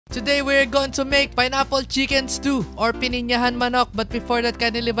Today we're going to make pineapple chicken stew or pininyahan manok. But before that,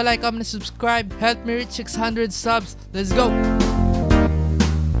 kindly leave a like, comment, and subscribe. Help me reach 600 subs. Let's go!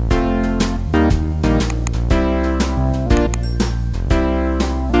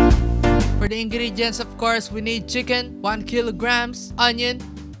 For the ingredients, of course, we need chicken, 1 kilograms, onion,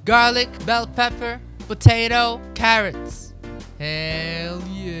 garlic, bell pepper, potato, carrots. Hell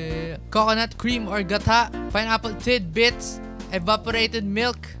yeah! Coconut cream or gata, pineapple tidbits, evaporated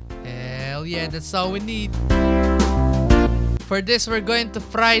milk. Hell yeah, that's all we need. For this, we're going to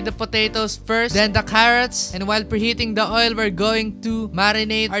fry the potatoes first, then the carrots, and while preheating the oil, we're going to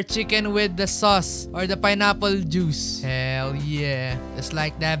marinate our chicken with the sauce or the pineapple juice. Hell yeah, just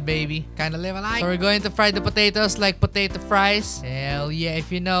like that, baby. Kinda live a life. So we're going to fry the potatoes like potato fries. Hell yeah,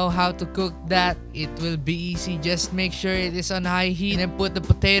 if you know how to cook that, it will be easy. Just make sure it is on high heat, and then put the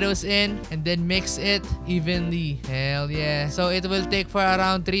potatoes in, and then mix it evenly. Hell yeah. So it will take for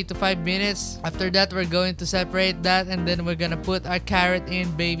around 3 to 5 minutes. After that, we're going to separate that, and then we're gonna put our carrot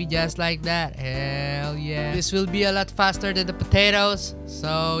in, baby, just like that. Hell yeah. This will be a lot faster than the potatoes.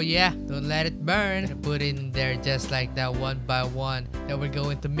 So yeah, don't let it burn. Put it in there just like that, one by one. Then we're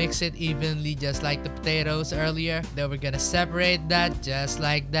going to mix it evenly just like the potatoes earlier. Then we're gonna separate that just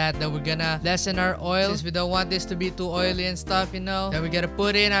like that. Then we're gonna lessen our oil since we don't want this to be too oily and stuff, you know. Then we're gonna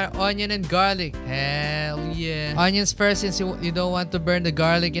put in our onion and garlic. Hell yeah. Onions first since you don't want to burn the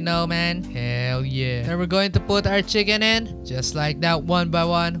garlic, you know, man. Hell yeah. Then we're going to put our chicken in just like that, one by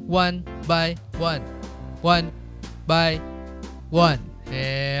one, one by one, one by one.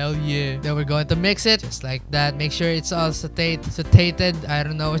 Hell yeah. Then we're going to mix it just like that. Make sure it's all sauteed. I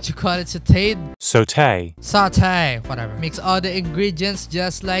don't know what you call it. Sauteed? Saute. Whatever. Mix all the ingredients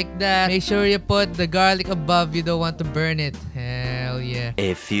just like that. Make sure you put the garlic above. You don't want to burn it. Hell yeah.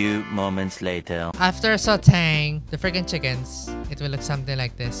 A few moments later. After sauteing the freaking chickens, it will look something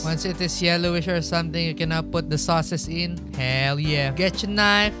like this. Once it is yellowish or something, you can now put the sauces in. Hell yeah. Get your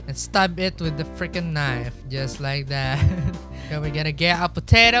knife and stab it with the freaking knife. Just like that. Then we're gonna get a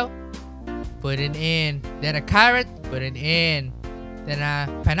potato, put it in. Then a carrot, put it in. Then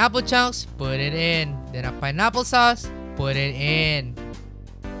a pineapple chunks, put it in. Then a pineapple sauce, put it in.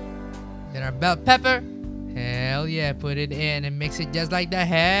 Then our bell pepper, hell yeah, put it in and mix it just like that.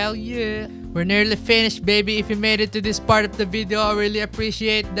 Hell yeah. We're nearly finished, baby. If you made it to this part of the video, I really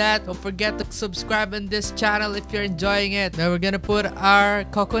appreciate that. Don't forget to subscribe on this channel if you're enjoying it. Now we're gonna put our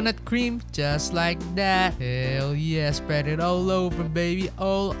coconut cream just like that. Hell yeah, spread it all over, baby,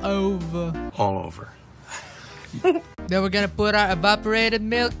 all over. All over. Then we're gonna put our evaporated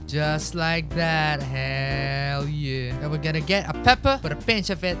milk just like that. Hell yeah. Then we're gonna get a pepper, put a pinch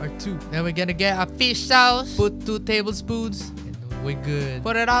of it or 2. Then we're gonna get a fish sauce, put 2 tablespoons. We're good.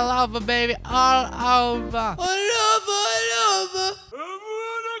 Put it all over, baby. All over. All over.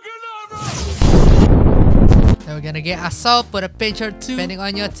 Then we're gonna get a salt, put a pinch or 2, depending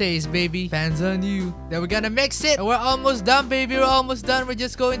on your taste, baby. Depends on you. Then we're gonna mix it. And we're almost done, baby. We're almost done. We're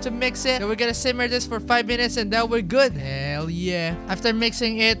just going to mix it. Then we're gonna simmer this for 5 minutes and then we're good. Hell yeah. After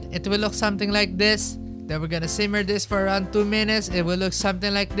mixing it, it will look something like this. Then we're gonna simmer this for around 2 minutes. It will look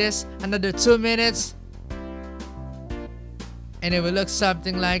something like this. Another 2 minutes. And it will look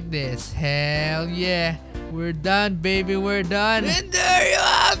something like this. Hell yeah. We're done, baby. We're done. And there you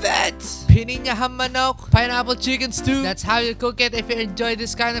have it. Pininyahan manok, pineapple chicken stew. That's how you cook it. If you enjoy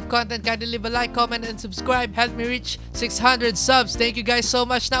this kind of content, kindly leave a like, comment, and subscribe. Help me reach 600 subs. Thank you guys so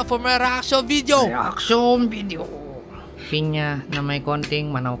much. Now for my reaction video. Pinya na may konting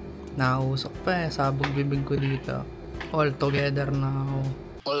manok. Nausok pa eh. Sabog bibig ko dito. All together now.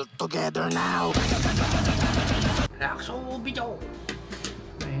 All together now. Reaction video.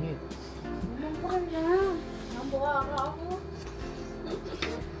 Mainit.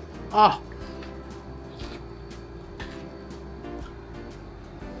 Ah!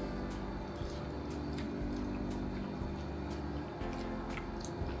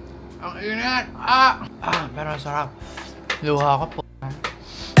 Ang init! Ah! Pero sarap. Luha ko po.